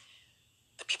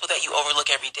 The people that you overlook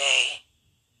every day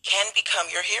can become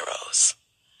your heroes.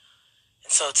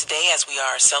 And so today, as we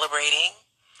are celebrating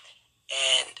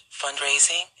and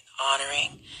fundraising and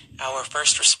honoring our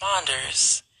first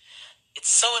responders,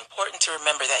 it's so important to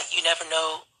remember that you never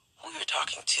know who you're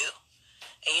talking to,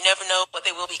 and you never know what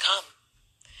they will become.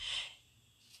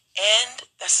 And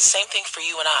that's the same thing for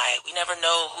you and I. We never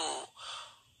know who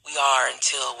we are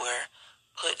until we're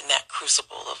put in that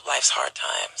crucible of life's hard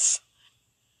times.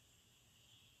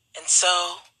 And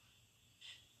so,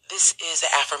 this is an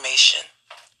affirmation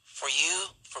for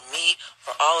you, for me,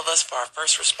 for all of us, for our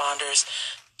first responders,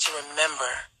 to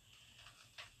remember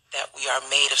that we are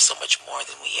made of so much more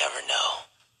than we ever know.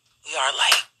 We are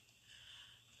light.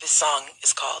 This song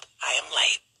is called I Am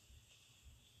Light.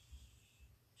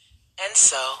 And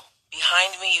so,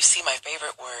 behind me you see my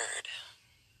favorite word.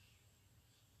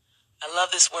 I love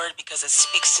this word because it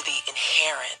speaks to the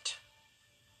inherent,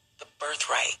 the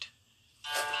birthright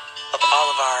of all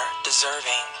of our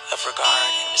deserving of regard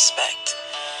and respect.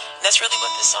 And that's really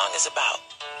what this song is about.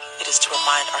 It is to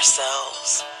remind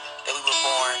ourselves that we were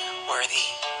born worthy.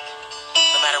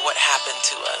 No matter what happened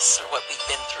to us or what we've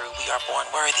been through, we are born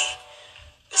worthy.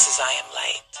 This is I Am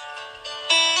Light.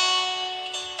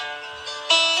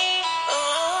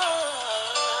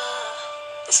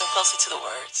 Listen closely to the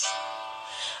words.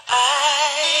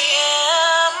 I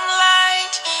am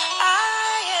light.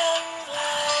 I am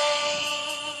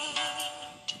light.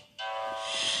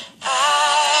 I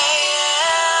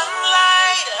am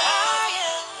light. I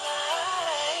am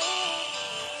light.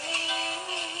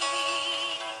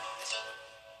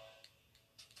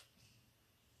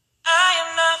 I am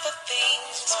not the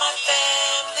things my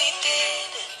family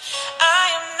did.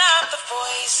 I am not the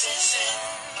voices in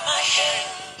my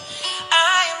head.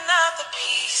 I am not the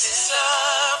pieces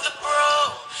of the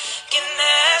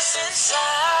brokenness inside.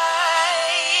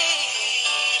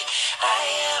 I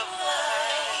am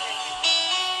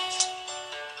light.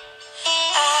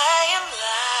 I am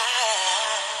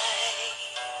light.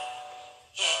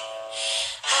 Yeah.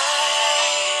 I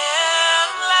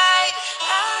am light.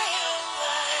 I am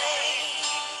light.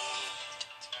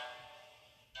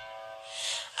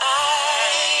 I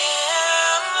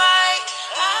am light.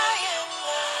 I am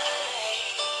light.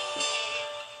 I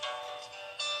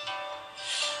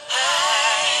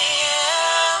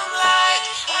am light.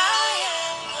 I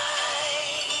am light.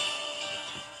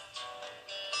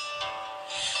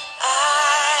 I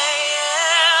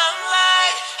am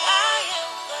light. I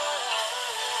am light.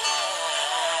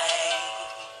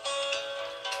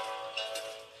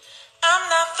 I'm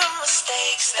not the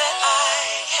mistakes that I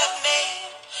have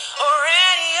made, or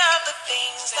any of the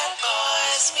things that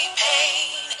cause me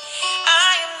pain.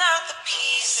 I am not the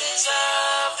pieces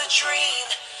of the dream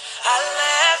I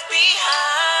left behind.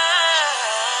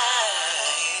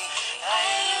 I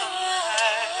am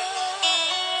light.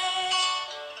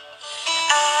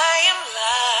 I am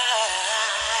light.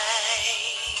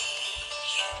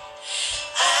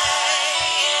 I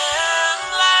am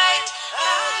light.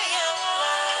 I am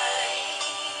light.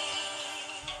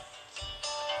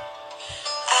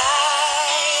 I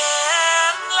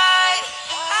am light.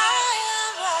 I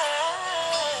am light.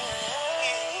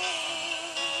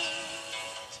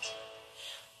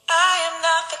 I am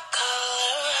not the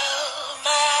color of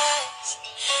my eyes.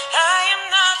 I am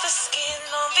not the skin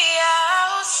on the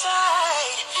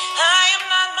outside. I am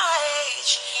not my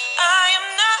age. I am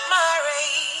not my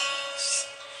race.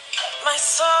 My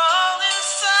soul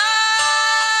inside.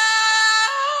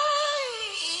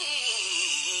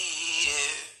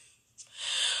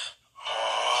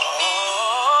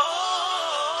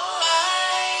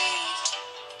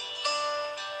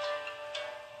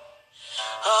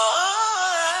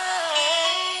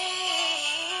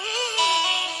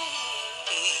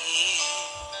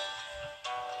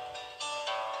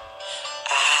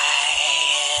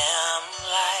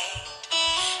 Light.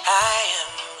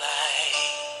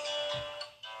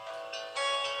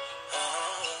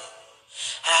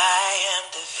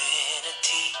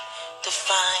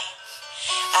 Divine.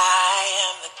 I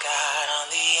am the God on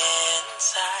the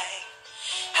inside.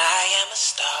 I am a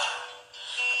star,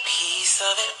 a piece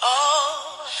of it all.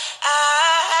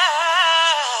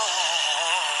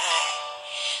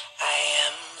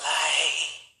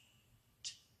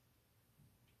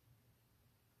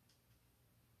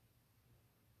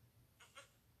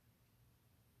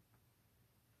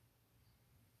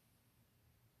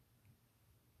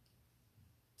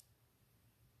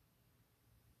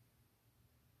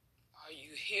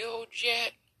 you healed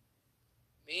yet?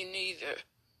 Me neither.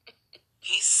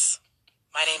 Peace.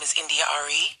 My name is India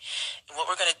Ari, and what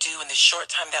we're going to do in the short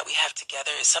time that we have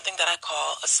together is something that I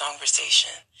call a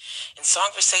songversation. And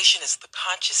songversation is the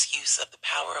conscious use of the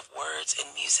power of words and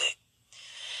music.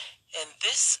 And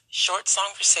this short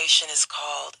songversation is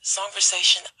called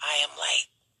Songversation I Am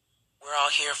Light. We're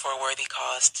all here for a worthy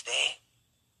cause today.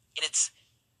 And it's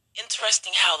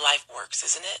interesting how life works,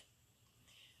 isn't it?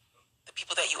 The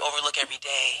people that you overlook every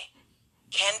day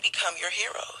can become your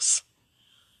heroes.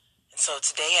 And so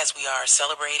today, as we are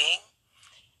celebrating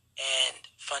and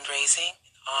fundraising,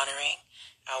 and honoring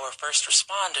our first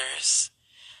responders,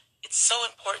 it's so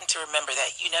important to remember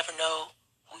that you never know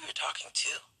who you're talking to,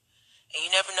 and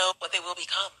you never know what they will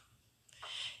become.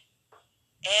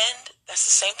 And that's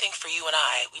the same thing for you and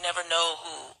I. We never know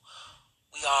who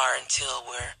we are until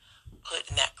we're put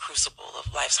in that crucible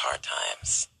of life's hard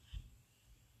times.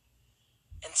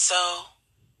 And so,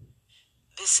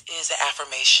 this is an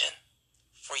affirmation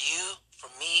for you, for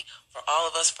me, for all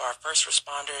of us, for our first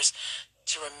responders,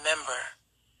 to remember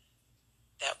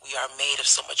that we are made of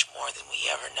so much more than we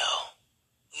ever know.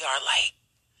 We are light.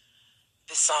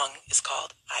 This song is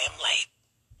called I Am Light.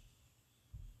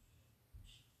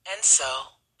 And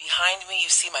so, behind me you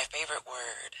see my favorite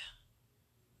word.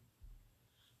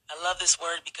 I love this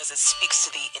word because it speaks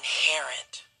to the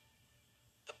inherent,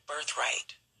 the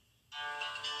birthright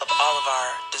of all of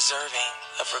our deserving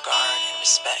of regard and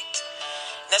respect.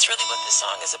 And that's really what this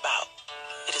song is about.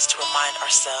 It is to remind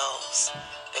ourselves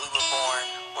that we were born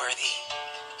worthy.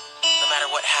 No matter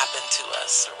what happened to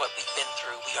us or what we've been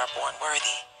through, we are born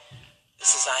worthy.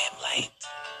 This is I Am Light.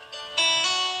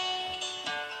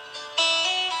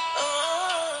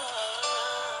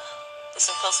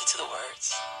 Listen closely to the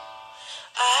words.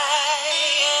 I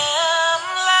am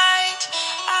light.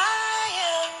 I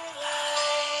am light.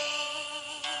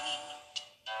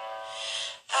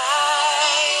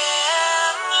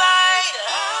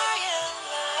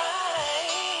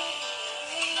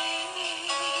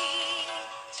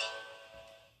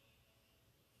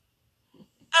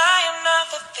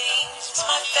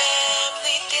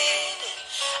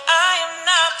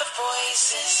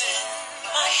 Voices in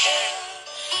my head.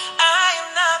 I am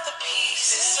not the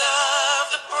pieces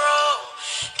of the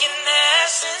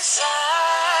brokenness inside.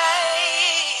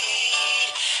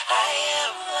 I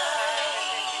am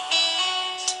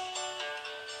light.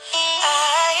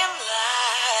 I am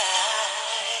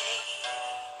light.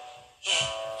 Yeah.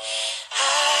 I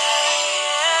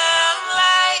am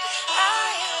light. I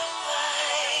am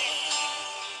light.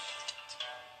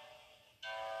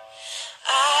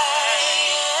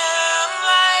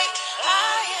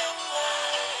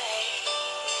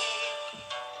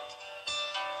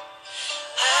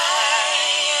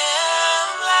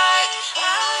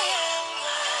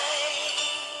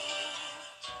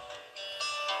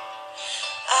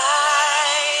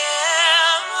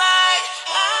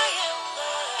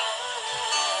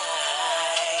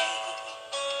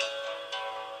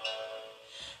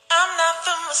 I'm not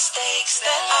the mistakes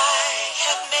that I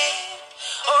have made,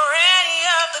 or any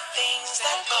of the things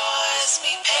that cause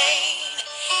me pain.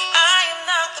 I am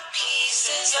not the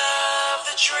pieces of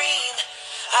the dream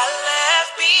I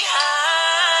left behind.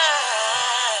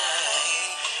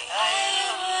 I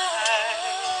am light.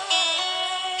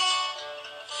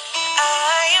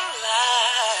 I am light.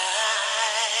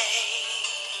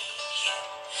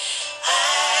 I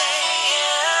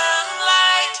am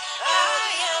light. I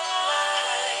am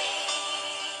light.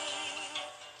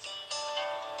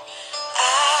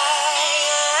 I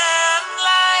am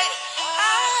light.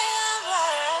 I am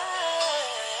light.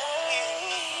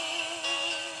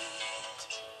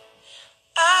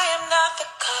 I am not the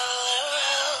color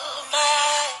of my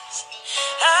eyes.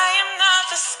 I am not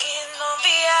the skin on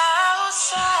the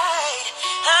outside.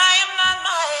 I am not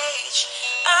my age.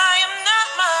 I am not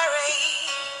my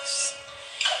race.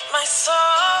 My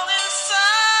soul inside.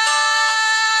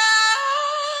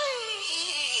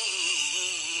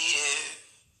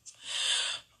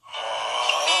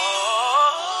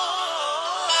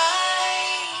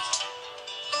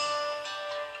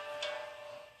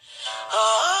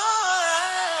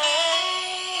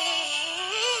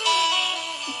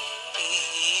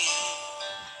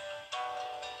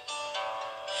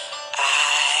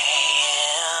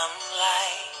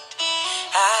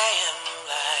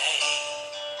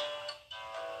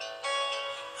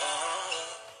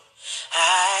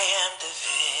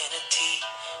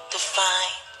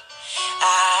 Defined.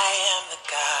 I am the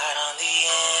God on the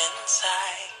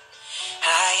inside.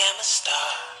 I am a star,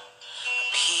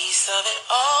 a piece of it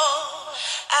all.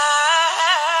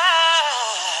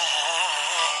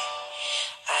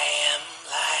 I am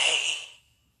light.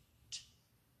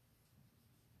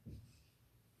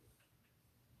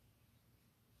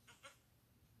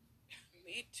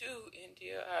 too,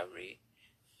 India Ari.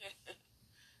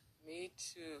 Me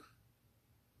too.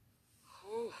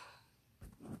 Whew.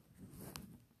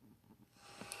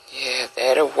 Yeah,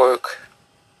 that'll work.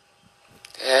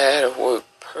 That'll work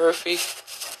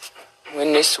perfect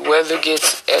when this weather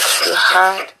gets extra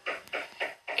hot.